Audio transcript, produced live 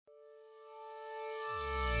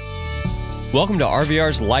Welcome to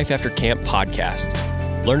RVR's Life After Camp podcast.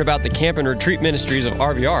 Learn about the camp and retreat ministries of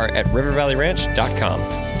RVR at rivervalleyranch.com.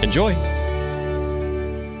 Enjoy.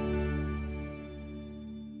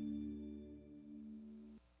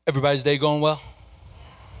 Everybody's day going well?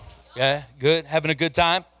 Yeah, good? Having a good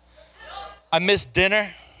time? I missed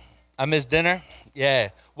dinner. Yeah.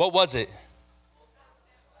 What was it?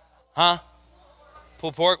 Huh?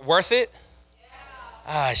 Pulled pork? Worth it?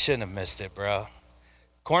 I shouldn't have missed it, bro.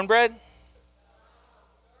 Cornbread?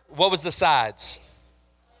 What was the sides?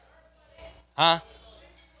 Huh?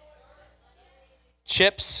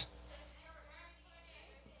 Chips?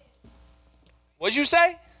 What'd you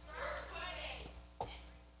say?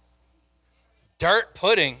 Dirt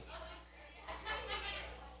pudding.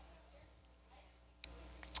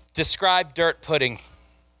 Describe dirt pudding.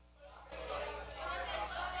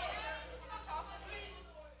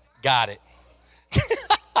 Got it.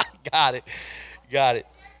 Got it.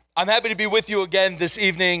 I'm happy to be with you again this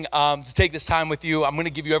evening, to take this time with you. I'm going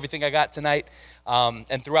to give you everything I got tonight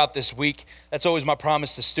and throughout this week. That's always my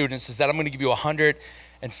promise to students, is that I'm going to give you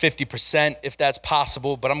 150% if that's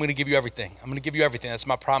possible, but I'm going to give you everything. That's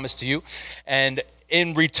my promise to you. And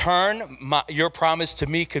in return, your promise to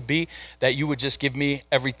me could be that you would just give me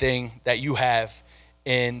everything that you have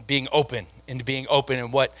in being open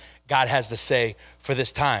and what God has to say for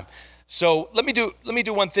this time. So let me do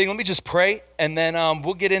one thing. Let me just pray, and then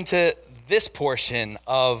we'll get into this portion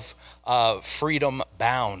of Freedom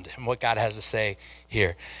Bound and what God has to say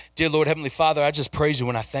here. Dear Lord, Heavenly Father, I just praise you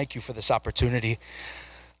and I thank you for this opportunity.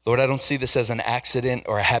 Lord, I don't see this as an accident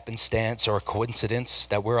or a happenstance or a coincidence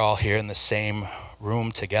that we're all here in the same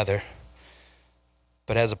room together.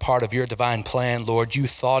 But as a part of your divine plan, Lord, you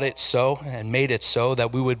thought it so and made it so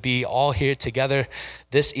that we would be all here together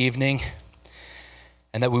this evening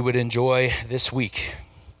and that we would enjoy this week.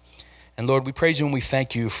 And Lord, we praise you and we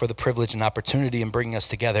thank you for the privilege and opportunity in bringing us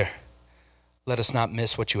together. Let us not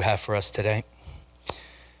miss what you have for us today.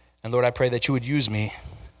 And Lord, I pray that you would use me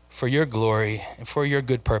for your glory and for your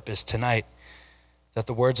good purpose tonight, that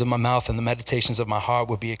the words of my mouth and the meditations of my heart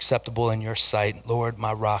would be acceptable in your sight, Lord,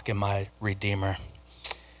 my rock and my redeemer.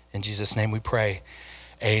 In Jesus' name we pray,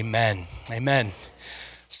 amen. Amen.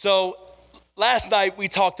 So last night we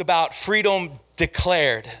talked about freedom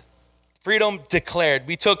declared. Freedom declared.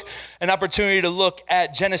 We took an opportunity to look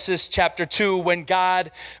at Genesis chapter 2 when God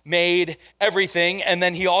made everything, and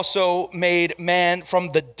then he also made man from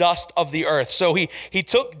the dust of the earth. So he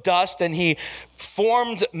took dust and he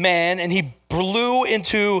formed man and he blew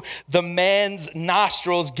into the man's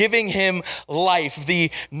nostrils, giving him life, the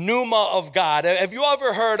pneuma of God. Have you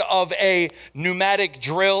ever heard of a pneumatic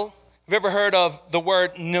drill? Have you ever heard of the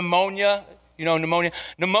word pneumonia? You know,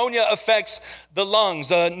 pneumonia affects the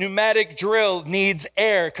lungs. A pneumatic drill needs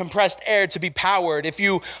air, compressed air, to be powered. If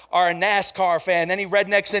you are a NASCAR fan, any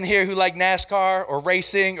rednecks in here who like NASCAR or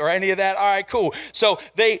racing or any of that? All right, cool. So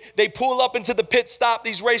they pull up into the pit stop,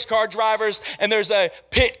 these race car drivers, and there's a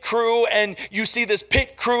pit crew, and you see this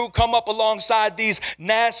pit crew come up alongside these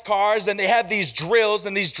NASCARs, and they have these drills,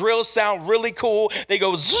 and these drills sound really cool. They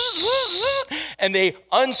go zzz, zzz, zzz, and they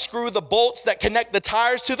unscrew the bolts that connect the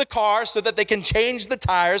tires to the car so that they can change the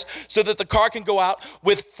tires so that the car can go out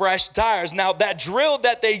with fresh tires. Now, that drill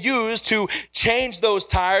that they use to change those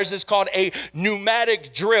tires is called a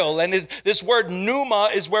pneumatic drill. And this word pneuma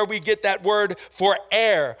is where we get that word for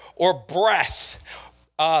air or breath.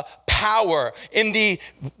 Power. In the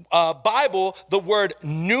Bible, the word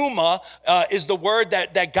pneuma is the word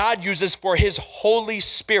that God uses for his Holy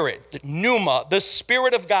Spirit. Pneuma, the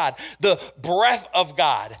Spirit of God, the breath of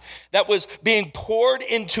God that was being poured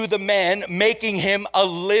into the man, making him a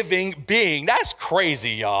living being. That's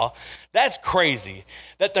crazy, y'all. That's crazy.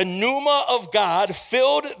 That the pneuma of God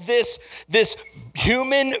filled this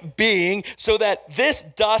human being so that this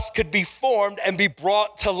dust could be formed and be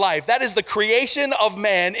brought to life. That is the creation of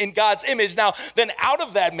man in God's image. Now, then out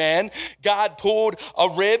of that man, God pulled a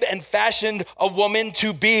rib and fashioned a woman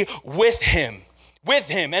to be with him,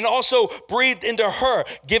 and also breathed into her,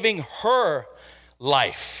 giving her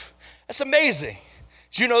life. That's amazing.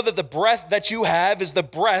 Do you know that the breath that you have is the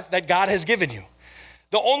breath that God has given you?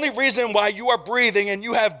 The only reason why you are breathing and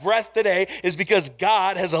you have breath today is because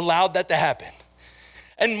God has allowed that to happen.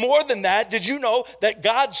 And more than that, did you know that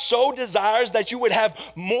God so desires that you would have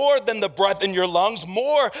more than the breath in your lungs,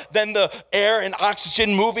 more than the air and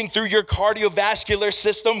oxygen moving through your cardiovascular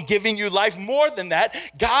system, giving you life? More than that,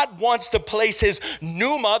 God wants to place his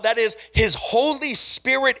pneuma, that is his Holy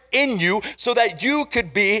Spirit, in you so that you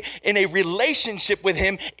could be in a relationship with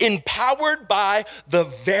him, empowered by the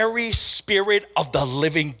very Spirit of the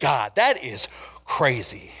living God. That is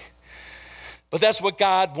crazy. But that's what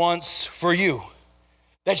God wants for you.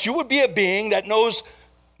 That you would be a being that knows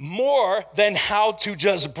more than how to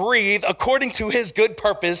just breathe according to his good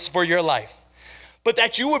purpose for your life. But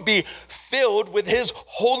that you would be filled with his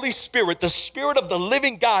Holy Spirit, the Spirit of the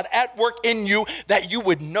living God at work in you, that you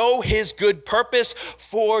would know his good purpose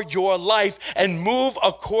for your life and move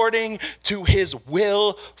according to his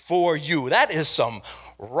will for you. That is some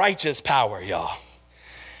righteous power, y'all.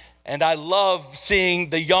 And I love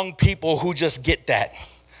seeing the young people who just get that.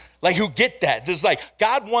 Like who get that. There's like,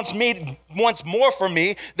 God wants more for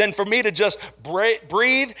me than for me to just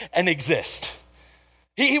breathe and exist.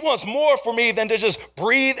 He wants more for me than to just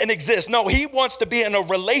breathe and exist. No, he wants to be in a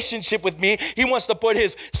relationship with me. He wants to put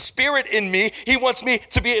his spirit in me. He wants me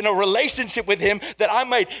to be in a relationship with him that I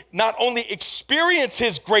might not only experience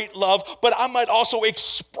his great love, but I might also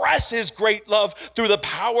express his great love through the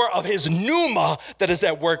power of his pneuma that is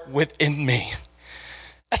at work within me.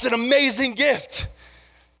 That's an amazing gift.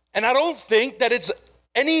 And I don't think that it's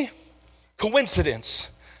any coincidence.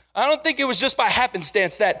 I don't think it was just by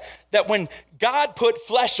happenstance that when God put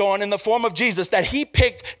flesh on in the form of Jesus, that he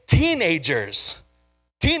picked teenagers,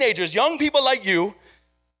 young people like you,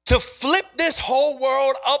 to flip this whole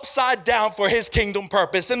world upside down for his kingdom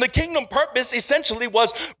purpose. And the kingdom purpose essentially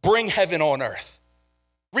was bring heaven on earth.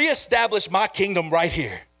 Reestablish my kingdom right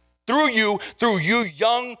here through you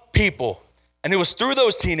young people. And it was through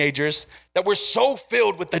those teenagers that we're so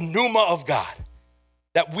filled with the pneuma of God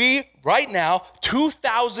that we, right now,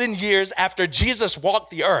 2,000 years after Jesus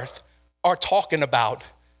walked the earth, are talking about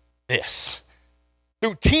this.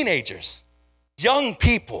 Through teenagers, young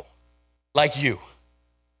people like you.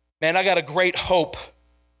 Man, I got a great hope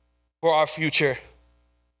for our future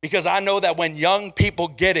because I know that when young people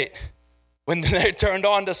get it, when they're turned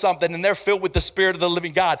on to something and they're filled with the Spirit of the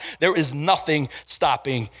living God, there is nothing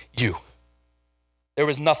stopping you. There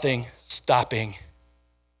is nothing stopping.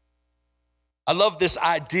 I love this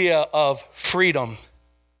idea of freedom.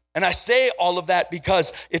 And I say all of that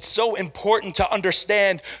because it's so important to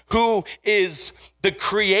understand who is the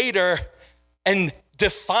creator and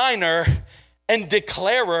definer and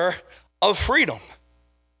declarer of freedom.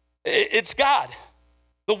 It's God,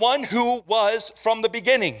 the one who was from the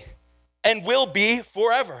beginning and will be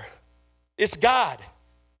forever. It's God.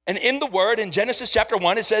 And in the word, in Genesis chapter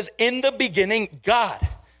 1, it says, in the beginning, God.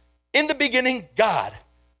 In the beginning, God.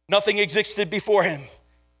 Nothing existed before him.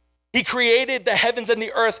 He created the heavens and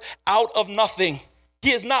the earth out of nothing.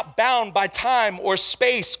 He is not bound by time or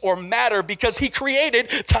space or matter because he created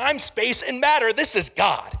time, space, and matter. This is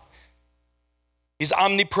God. He's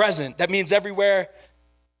omnipresent. That means everywhere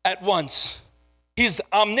at once. He's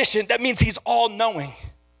omniscient. That means he's all-knowing.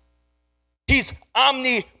 He's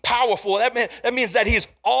omnipowerful. That means that he's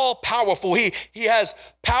all-powerful. He has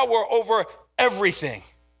power over everything.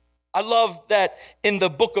 I love that in the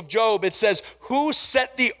book of Job, it says, who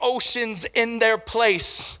set the oceans in their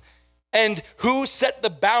place and who set the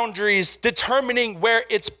boundaries determining where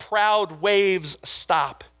its proud waves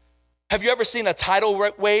stop? Have you ever seen a tidal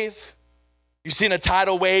wave? You've seen a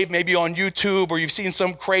tidal wave maybe on YouTube, or you've seen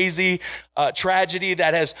some crazy tragedy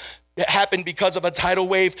that has happened because of a tidal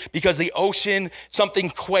wave, because the ocean, something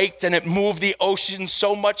quaked and it moved the ocean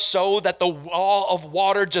so much so that the wall of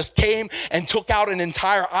water just came and took out an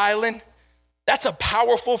entire island. That's a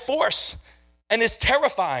powerful force and it's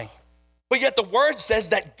terrifying. But yet the word says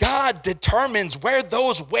that God determines where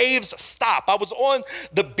those waves stop. I was on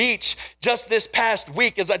the beach just this past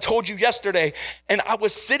week, as I told you yesterday, and I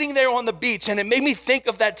was sitting there on the beach and it made me think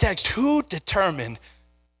of that text. Who determined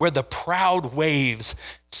where the proud waves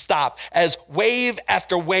stop, as wave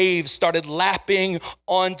after wave started lapping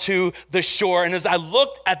onto the shore? And as I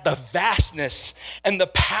looked at the vastness and the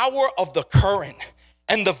power of the current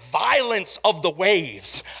and the violence of the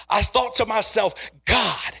waves, I thought to myself,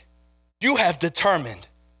 God, you have determined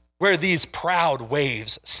where these proud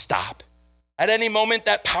waves stop. At any moment,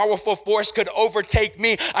 that powerful force could overtake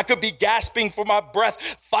me. I could be gasping for my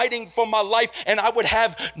breath, fighting for my life, and I would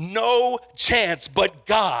have no chance. But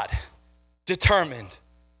God determined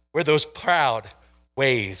where those proud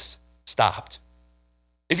waves stopped.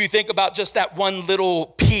 If you think about just that one little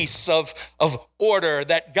piece of order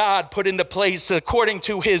that God put into place according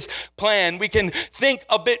to his plan, we can think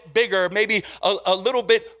a bit bigger, maybe a little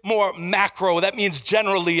bit more macro. That means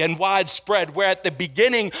generally and widespread, where at the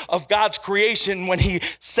beginning of God's creation, when he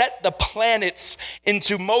set the planets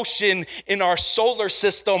into motion in our solar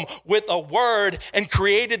system with a word and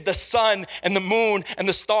created the sun and the moon and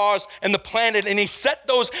the stars and the planet, and he set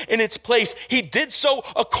those in its place, he did so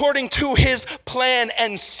according to his plan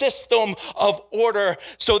and system of order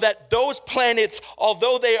so that those planets,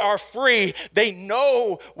 although they are free, they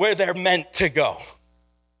know where they're meant to go.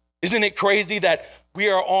 Isn't it crazy that we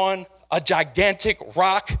are on a gigantic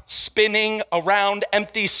rock spinning around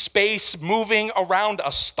empty space, moving around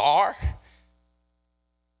a star?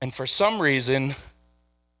 And for some reason,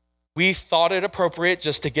 we thought it appropriate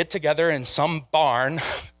just to get together in some barn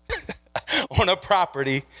on a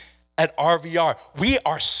property at RVR. We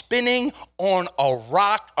are spinning on a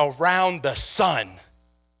rock around the sun.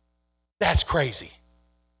 That's crazy.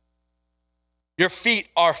 Your feet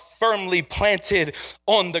are firmly planted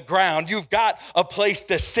on the ground. You've got a place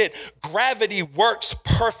to sit. Gravity works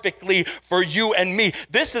perfectly for you and me.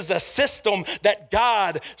 This is a system that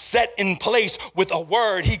God set in place with a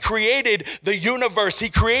word. He created the universe. He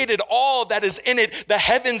created all that is in it, the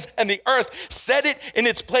heavens and the earth, set it in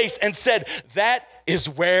its place and said, that is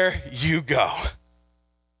where you go.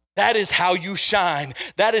 That is how you shine.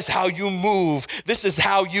 That is how you move. This is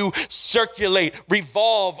how you circulate,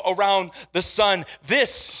 revolve around the sun.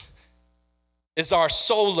 This is our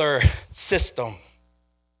solar system.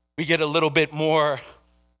 We get a little bit more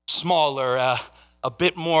smaller, a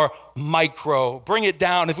bit more micro. Bring it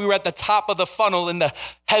down. If we were at the top of the funnel in the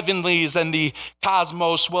heavenlies and the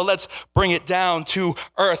cosmos, well, let's bring it down to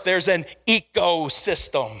Earth. There's an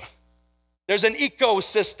ecosystem. There's an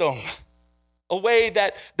ecosystem. A way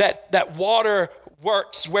that water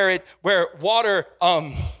works, where water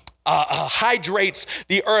hydrates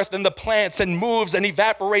the earth and the plants and moves and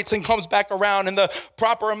evaporates and comes back around, and the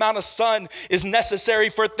proper amount of sun is necessary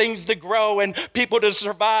for things to grow and people to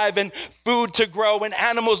survive and food to grow and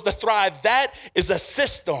animals to thrive. That is a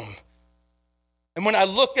system. And when I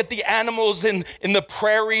look at the animals in the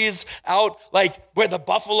prairies out like where the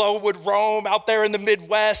buffalo would roam out there in the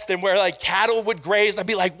Midwest and where like cattle would graze, I'd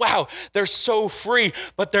be like, wow, they're so free,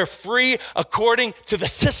 but they're free according to the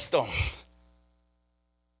system.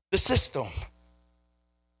 The system.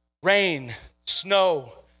 Rain,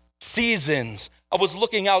 snow, seasons. I was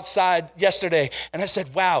looking outside yesterday and I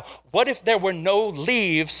said, wow, what if there were no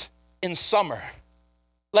leaves in summer?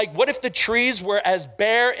 Like, what if the trees were as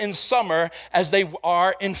bare in summer as they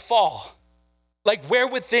are in fall? Like, where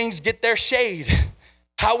would things get their shade?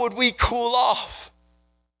 How would we cool off?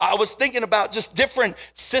 I was thinking about just different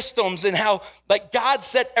systems and how, like, God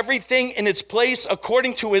set everything in its place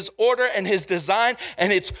according to his order and his design,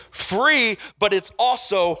 and it's free, but it's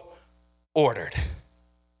also ordered.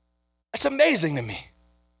 That's amazing to me.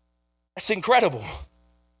 That's incredible.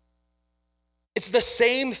 It's the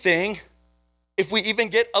same thing if we even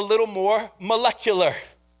get a little more molecular.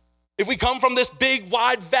 If we come from this big,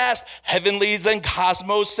 wide, vast heavenlies and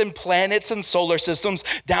cosmos and planets and solar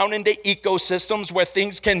systems down into ecosystems where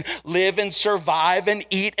things can live and survive and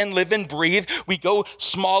eat and live and breathe, we go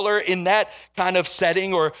smaller in that kind of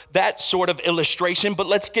setting or that sort of illustration. But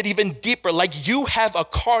let's get even deeper. Like, you have a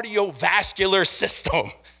cardiovascular system.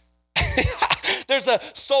 There's a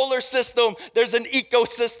solar system, there's an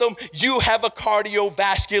ecosystem, you have a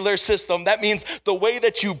cardiovascular system. That means the way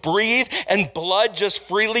that you breathe and blood just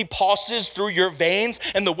freely pulses through your veins,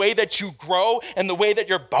 and the way that you grow and the way that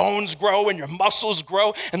your bones grow and your muscles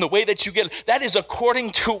grow and the way that you get, that is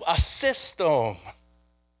according to a system.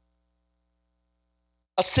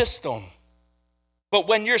 A system. But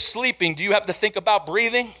when you're sleeping, do you have to think about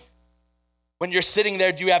breathing? When you're sitting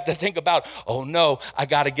there, do you have to think about, oh no, I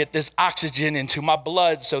got to get this oxygen into my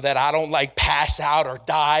blood so that I don't like pass out or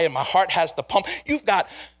die and my heart has to pump? You've got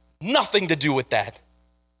nothing to do with that.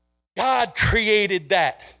 God created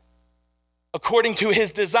that according to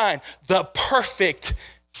his design, the perfect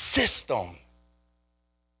system.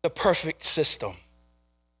 The perfect system.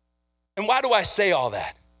 And why do I say all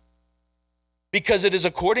that? Because it is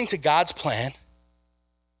according to God's plan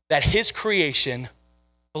that his creation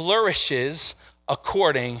flourishes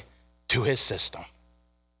according to his system.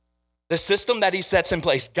 The system that he sets in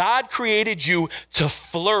place. God created you to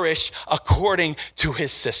flourish according to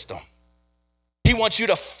his system. He wants you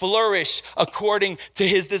to flourish according to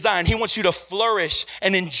his design. He wants you to flourish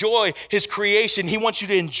and enjoy his creation. He wants you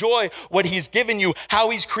to enjoy what he's given you, how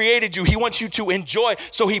he's created you. He wants you to enjoy.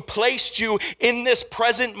 So he placed you in this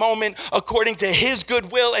present moment according to his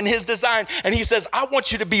goodwill and his design. And he says, I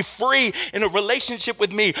want you to be free in a relationship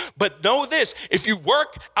with me. But know this, if you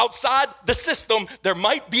work outside the system, there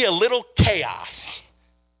might be a little chaos.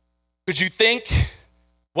 Could you think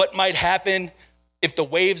what might happen if the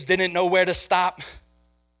waves didn't know where to stop?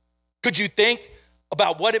 Could you think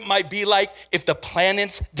about what it might be like if the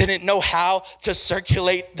planets didn't know how to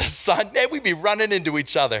circulate the sun? Man, we'd be running into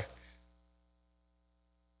each other.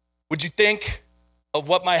 Would you think of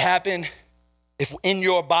what might happen if in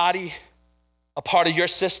your body a a part of your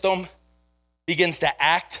system begins to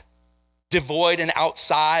act devoid and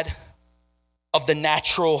outside of the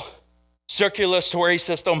natural circulatory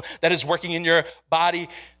system that is working in your body,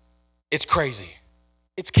 it's crazy.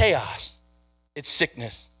 It's chaos. It's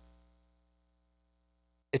sickness.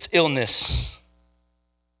 It's illness.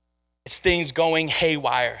 It's things going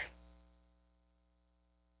haywire.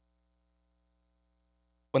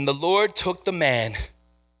 When the Lord took the man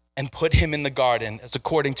and put him in the garden, as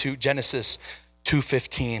according to Genesis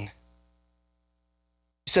 2:15,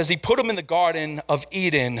 he says he put him in the Garden of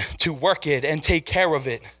Eden to work it and take care of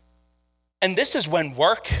it. And this is when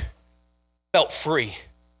work felt free.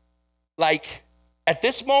 Like at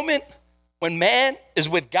this moment, when man is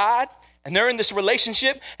with God and they're in this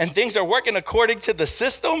relationship and things are working according to the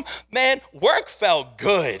system, man, work felt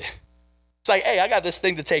good. It's like, hey, I got this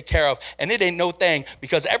thing to take care of, and it ain't no thing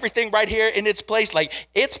because everything right here in its place, like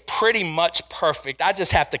it's pretty much perfect. I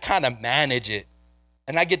just have to kind of manage it.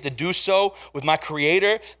 And I get to do so with my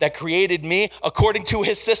creator that created me according to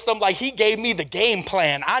his system. Like he gave me the game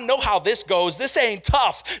plan. I know how this goes. This ain't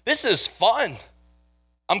tough. This is fun.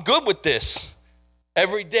 I'm good with this.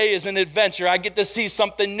 Every day is an adventure. I get to see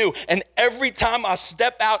something new. And every time I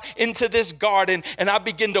step out into this garden and I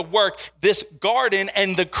begin to work, this garden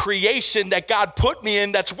and the creation that God put me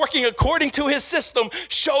in that's working according to his system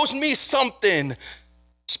shows me something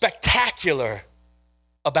spectacular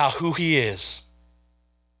about who he is.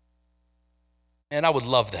 Man, I would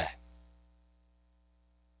love that.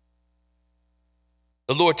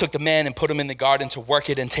 The Lord took the man and put him in the garden to work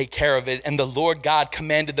it and take care of it. And the Lord God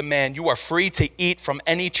commanded the man, you are free to eat from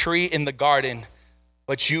any tree in the garden,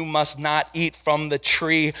 but you must not eat from the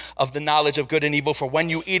tree of the knowledge of good and evil, for when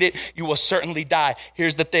you eat it, you will certainly die.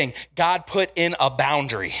 Here's the thing. God put in a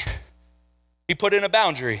boundary. He put in a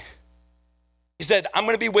boundary. He said, I'm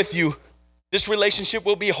going to be with you. This relationship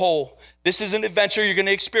will be whole. This is an adventure. You're going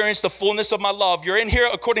to experience the fullness of my love. You're in here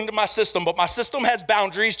according to my system, but my system has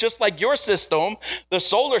boundaries just like your system, the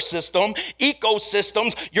solar system,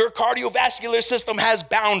 ecosystems, your cardiovascular system has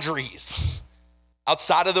boundaries.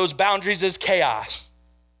 Outside of those boundaries is chaos.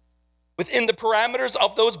 Within the parameters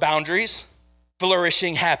of those boundaries,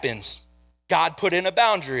 flourishing happens. God put in a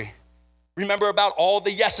boundary. Remember about all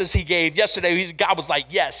the yeses he gave yesterday. God was like,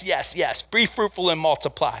 yes, yes, yes. Be fruitful and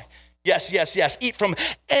multiply. Yes, yes, yes. Eat from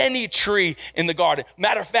any tree in the garden.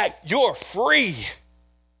 Matter of fact, you're free.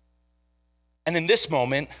 And in this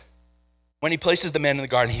moment, when he places the man in the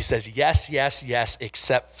garden, he says, yes, yes, yes,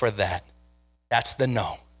 except for that. That's the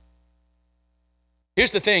no.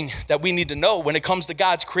 Here's the thing that we need to know when it comes to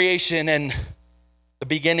God's creation and the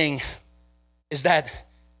beginning is that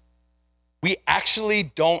we actually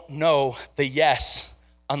don't know the yes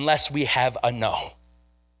unless we have a no.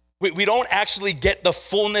 We don't actually get the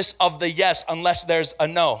fullness of the yes unless there's a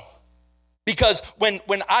no. Because when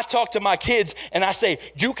I talk to my kids and I say,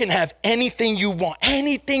 you can have anything you want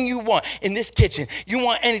in this kitchen. You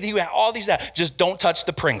want anything, you have all these, just don't touch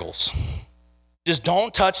the Pringles. Just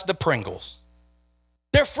don't touch the Pringles.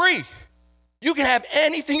 They're free. You can have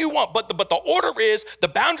anything you want, but the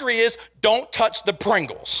boundary is don't touch the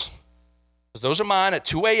Pringles. Because those are mine at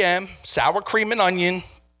 2 a.m., sour cream and onion.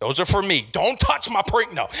 Those are for me. Don't touch my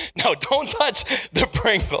Pringles. No, don't touch the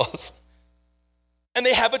Pringles. And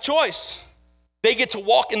they have a choice. They get to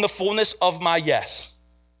walk in the fullness of my yes.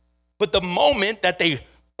 But the moment that they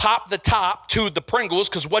pop the top to the Pringles,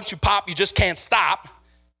 because once you pop, you just can't stop,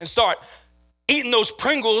 and start eating those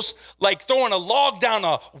Pringles like throwing a log down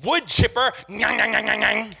a wood chipper.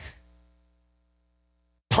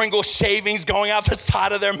 Pringle shavings going out the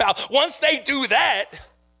side of their mouth. Once they do that,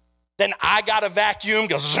 then I got a vacuum,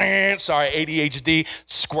 goes, sorry, ADHD,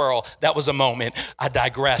 squirrel. That was a moment. I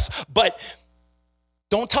digress. But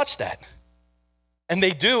don't touch that. And they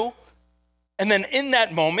do. And then in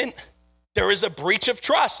that moment, there is a breach of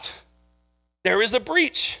trust. There is a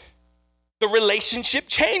breach. The relationship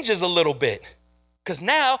changes a little bit. Because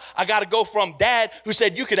now I got to go from dad who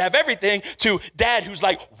said you could have everything to dad who's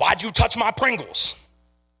like, why'd you touch my Pringles?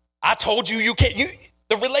 I told you you can't.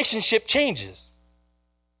 The relationship changes.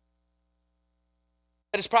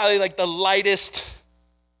 That is probably like the lightest,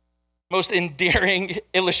 most endearing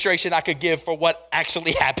illustration I could give for what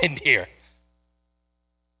actually happened here.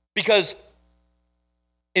 Because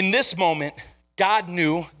in this moment, God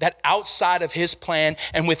knew that outside of his plan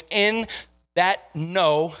and within that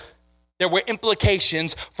no, there were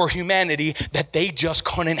implications for humanity that they just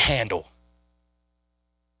couldn't handle.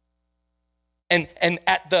 And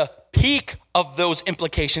at the peak of those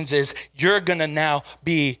implications is you're gonna now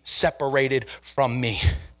be separated from me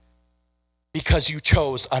because you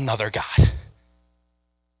chose another God.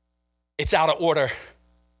 It's out of order.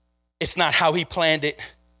 It's not how he planned it.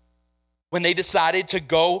 When they decided to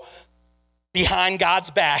go behind God's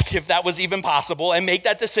back, if that was even possible, and make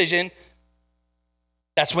that decision,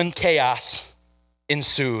 that's when chaos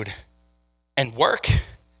ensued and work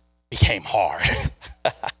became hard.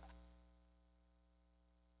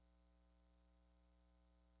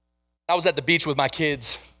 I was at the beach with my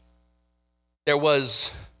kids. There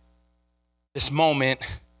was this moment,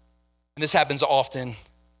 and this happens often,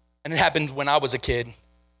 and it happened when I was a kid.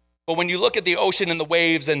 But when you look at the ocean and the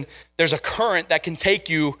waves, and there's a current that can take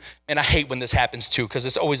you, and I hate when this happens too, because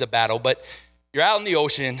it's always a battle, but you're out in the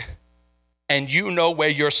ocean, and you know where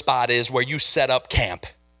your spot is, where you set up camp,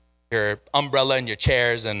 your umbrella and your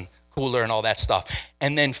chairs and cooler and all that stuff.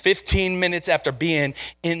 And then 15 minutes after being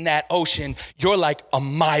in that ocean, you're like a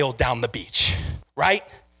mile down the beach, right?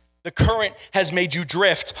 The current has made you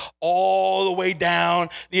drift all the way down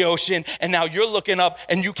the ocean, and now you're looking up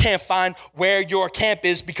and you can't find where your camp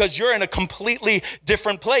is because you're in a completely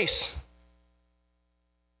different place.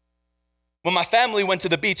 When my family went to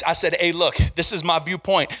the beach, I said, hey, look, this is my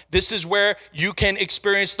viewpoint. This is where you can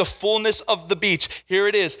experience the fullness of the beach. Here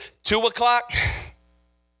it is, 2 o'clock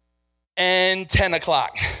and 10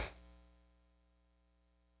 o'clock.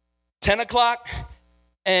 10 o'clock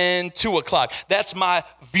and 2 o'clock. That's my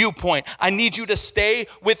viewpoint. I need you to stay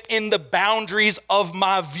within the boundaries of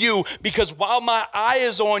my view, because while my eye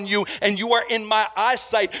is on you and you are in my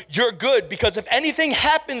eyesight, you're good, because if anything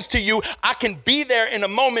happens to you, I can be there in a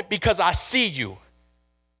moment because I see you.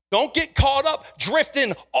 Don't get caught up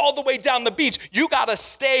drifting all the way down the beach. You got to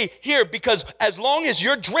stay here, because as long as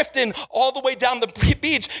you're drifting all the way down the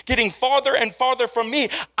beach, getting farther and farther from me,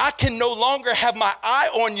 I can no longer have my eye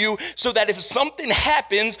on you, so that if something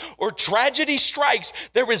happens or tragedy strikes,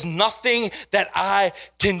 there is nothing that I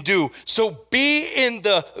can do. So be in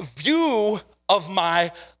the view of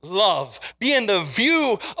my love. Be in the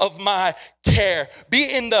view of my care.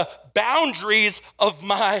 Be in the boundaries of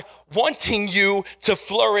my wanting you to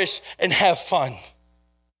flourish and have fun.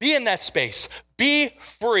 Be in that space. Be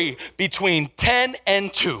free between 10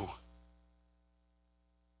 and 2.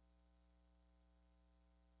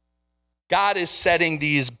 God is setting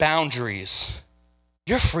these boundaries.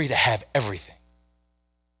 You're free to have everything,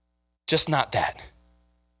 just not that.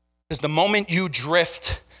 Because the moment you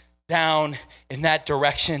drift down in that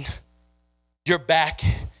direction, your back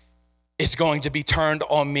is going to be turned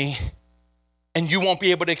on me, and you won't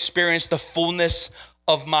be able to experience the fullness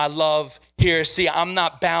of my love here. See, I'm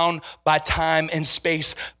not bound by time and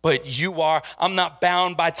space, but you are. I'm not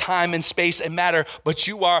bound by time and space and matter, but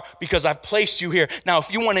you are, because I've placed you here. Now,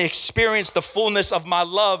 if you want to experience the fullness of my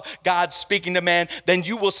love, God speaking to man, then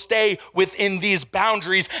you will stay within these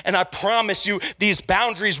boundaries, and I promise you, these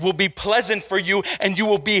boundaries will be pleasant for you, and you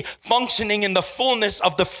will be functioning in the fullness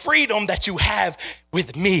of the freedom that you have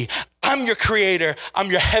with me. I'm your creator. I'm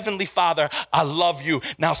your heavenly father. I love you.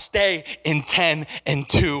 Now stay in 10 and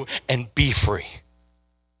 2 and be free.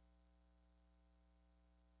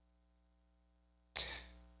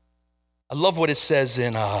 I love what it says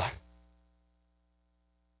in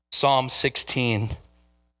Psalm 16,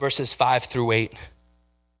 verses 5 through 8.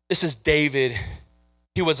 This is David.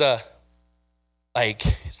 He was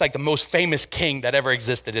it's like the most famous king that ever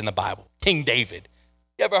existed in the Bible, King David.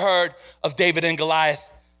 You ever heard of David and Goliath?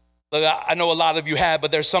 Look, I know a lot of you have,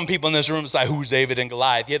 but there's some people in this room that's like, who's David and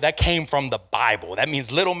Goliath? Yeah, that came from the Bible. That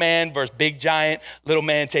means little man versus big giant. Little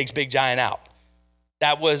man takes big giant out.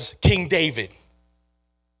 That was King David.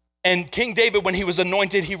 And King David, when he was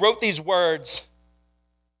anointed, he wrote these words,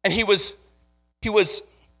 and he was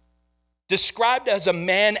described as a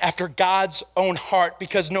man after God's own heart,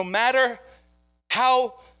 because no matter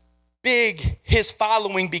how big his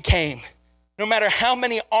following became, no matter how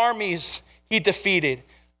many armies he defeated,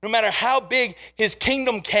 no matter how big his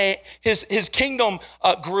kingdom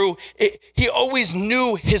grew, he always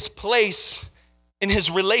knew his place in his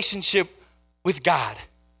relationship with God.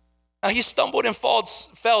 Now, he stumbled and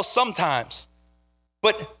fell sometimes,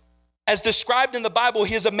 but as described in the Bible,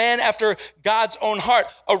 he is a man after God's own heart,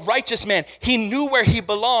 a righteous man. He knew where he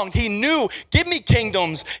belonged. He knew, give me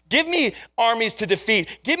kingdoms, give me armies to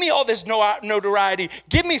defeat, give me all this notoriety,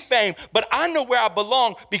 give me fame, but I know where I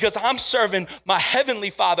belong because I'm serving my heavenly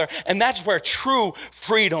Father, and that's where true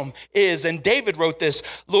freedom is. And David wrote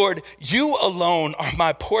this, Lord, you alone are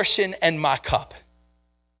my portion and my cup.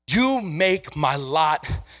 You make my lot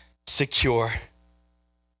secure.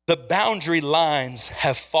 The boundary lines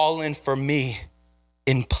have fallen for me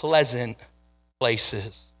in pleasant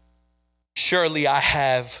places. Surely I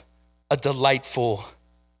have a delightful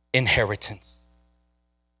inheritance.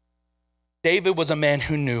 David was a man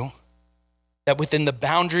who knew that within the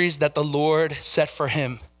boundaries that the Lord set for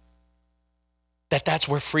him, that that's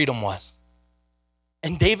where freedom was.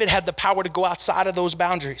 And David had the power to go outside of those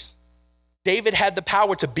boundaries. David had the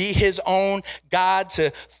power to be his own God, to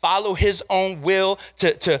follow his own will,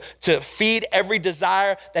 to feed every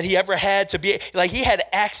desire that he ever had, to be like he had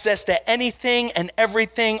access to anything and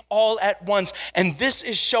everything all at once. And this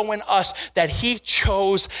is showing us that he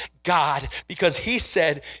chose God because he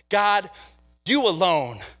said, God, you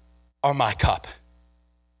alone are my cup.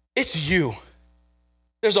 It's you.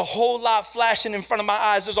 There's a whole lot flashing in front of my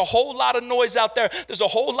eyes. There's a whole lot of noise out there. There's a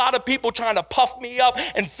whole lot of people trying to puff me up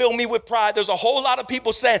and fill me with pride. There's a whole lot of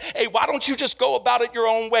people saying, hey, why don't you just go about it your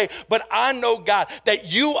own way? But I know, God,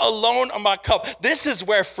 that you alone are my cup. This is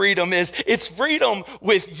where freedom is. It's freedom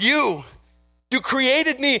with you. You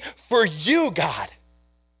created me for you, God.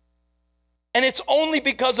 And it's only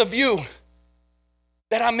because of you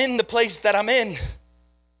that I'm in the place that I'm in.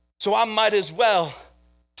 So I might as well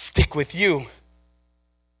stick with you.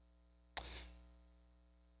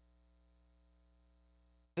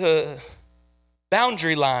 The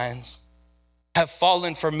boundary lines have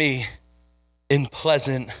fallen for me in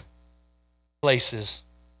pleasant places.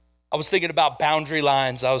 I was thinking about boundary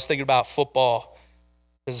lines. I was thinking about football.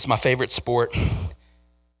 This is my favorite sport,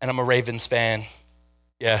 and I'm a Ravens fan.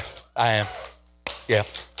 Yeah, I am. Yeah.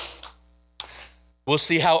 We'll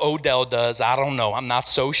see how Odell does. I don't know. I'm not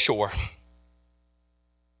so sure.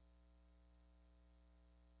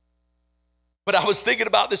 But I was thinking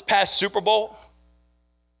about this past Super Bowl.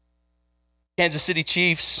 Kansas City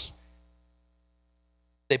Chiefs,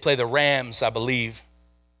 they play the Rams, I believe.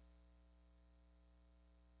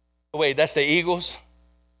 Wait, that's the Eagles?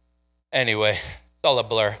 Anyway, it's all a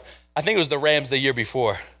blur. I think it was the Rams the year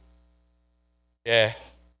before. Yeah.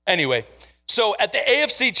 Anyway, so at the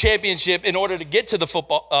AFC Championship, in order to get to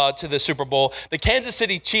the Super Bowl, the Kansas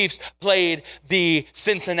City Chiefs played the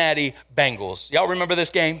Cincinnati Bengals. Y'all remember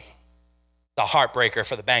this game? The heartbreaker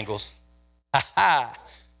for the Bengals. Ha ha.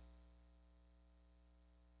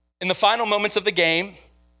 In the final moments of the game,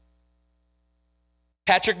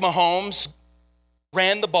 Patrick Mahomes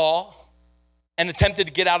ran the ball and attempted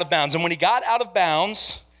to get out of bounds. And when he got out of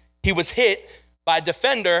bounds, he was hit by a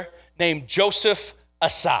defender named Joseph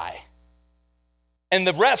Asai. And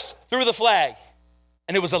the refs threw the flag,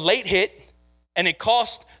 and it was a late hit, and it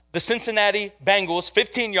cost the Cincinnati Bengals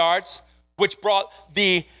 15 yards, which brought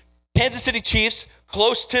the Kansas City Chiefs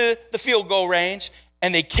close to the field goal range,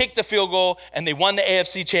 and they kicked a field goal, and they won the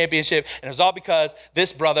AFC Championship, and it was all because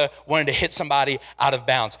this brother wanted to hit somebody out of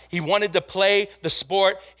bounds. He wanted to play the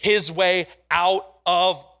sport his way out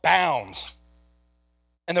of bounds.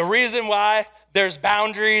 And the reason why there's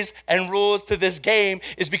boundaries and rules to this game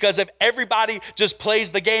is because if everybody just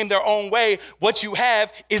plays the game their own way, what you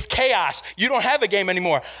have is chaos. You don't have a game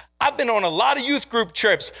anymore. I've been on a lot of youth group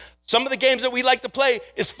trips. Some of the games that we like to play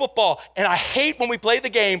is football, and I hate when we play the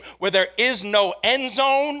game where there is no end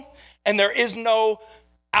zone and there is no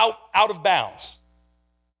out of bounds,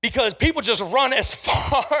 because people just run as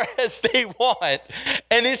far as they want,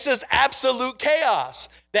 and it's just absolute chaos.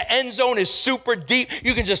 The end zone is super deep.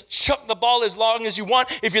 You can just chuck the ball as long as you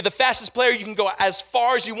want. If you're the fastest player, you can go as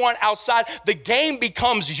far as you want outside. The game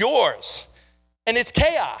becomes yours, and it's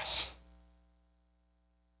chaos.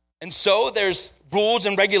 And so there's rules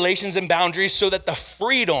and regulations and boundaries so that the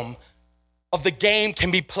freedom of the game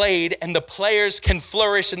can be played and the players can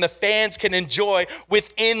flourish and the fans can enjoy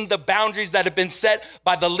within the boundaries that have been set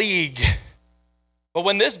by the league. But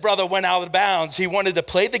when this brother went out of bounds, he wanted to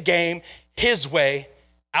play the game his way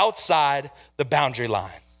outside the boundary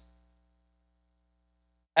line.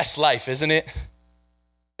 That's life, isn't it?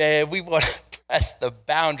 Man, we want to press the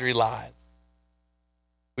boundary lines.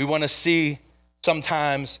 We want to see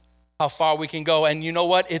sometimes how far we can go. And you know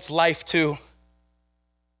what? It's life too.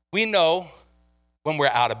 We know when we're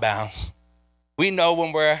out of bounds. We know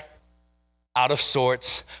when we're out of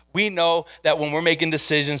sorts. We know that when we're making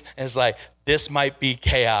decisions, it's like, this might be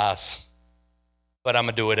chaos, but I'm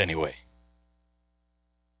going to do it anyway.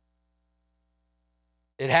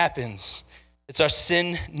 It happens. It's our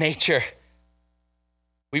sin nature.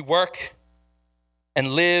 We work and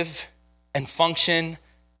live and function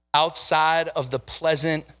outside of the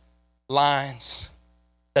pleasant lines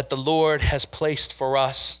that the Lord has placed for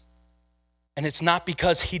us. And it's not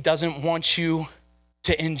because he doesn't want you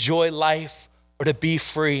to enjoy life or to be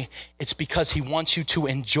free. It's because he wants you to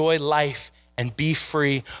enjoy life and be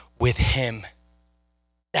free with him.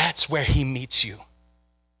 That's where he meets you.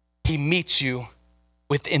 He meets you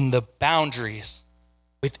within the boundaries,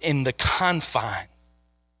 within the confines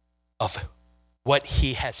of what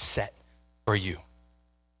he has set for you.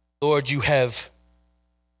 Lord, you have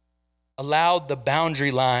allowed the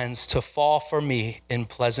boundary lines to fall for me in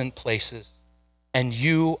pleasant places. and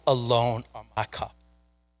you alone are my cup.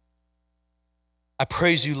 I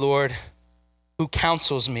praise you, Lord, who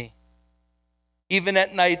counsels me. Even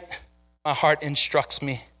at night, my heart instructs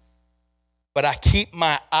me, but I keep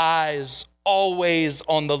my eyes always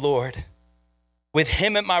on the Lord. With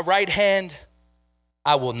him at my right hand,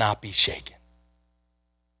 I will not be shaken.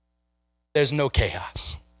 There's no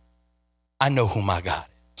chaos. I know who my God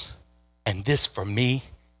is. And this for me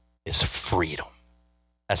is freedom.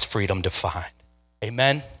 That's freedom defined.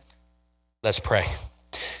 Amen. Let's pray.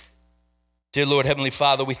 Dear Lord, Heavenly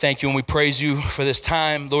Father, we thank you and we praise you for this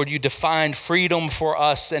time. Lord, you defined freedom for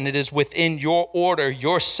us, and it is within your order,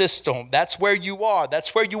 your system. That's where you are.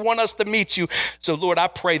 That's where you want us to meet you. So, Lord, I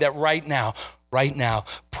pray that right now,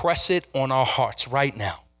 press it on our hearts right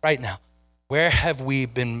now. Where have we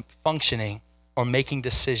been functioning or making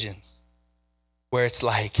decisions where it's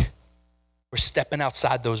like we're stepping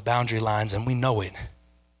outside those boundary lines and we know it?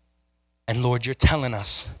 And Lord, you're telling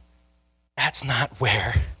us that's not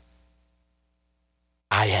where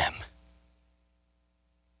I am.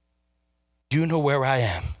 You know where I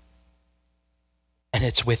am. And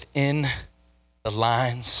it's within the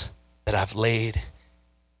lines that I've laid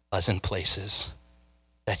pleasant places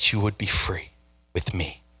that you would be free with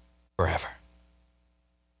me forever.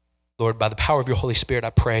 Lord, by the power of your Holy Spirit, I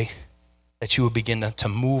pray that you would begin to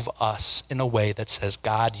move us in a way that says,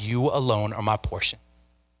 God, you alone are my portion.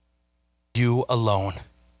 You alone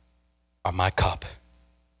are my cup.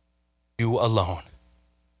 You alone.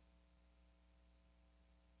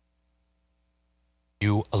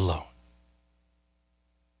 You alone.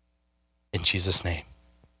 In Jesus' name.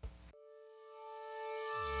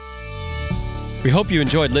 We hope you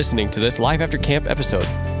enjoyed listening to this Life After Camp episode.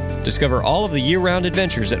 Discover all of the year-round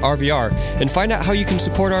adventures at RVR and find out how you can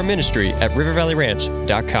support our ministry at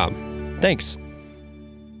rivervalleyranch.com. Thanks.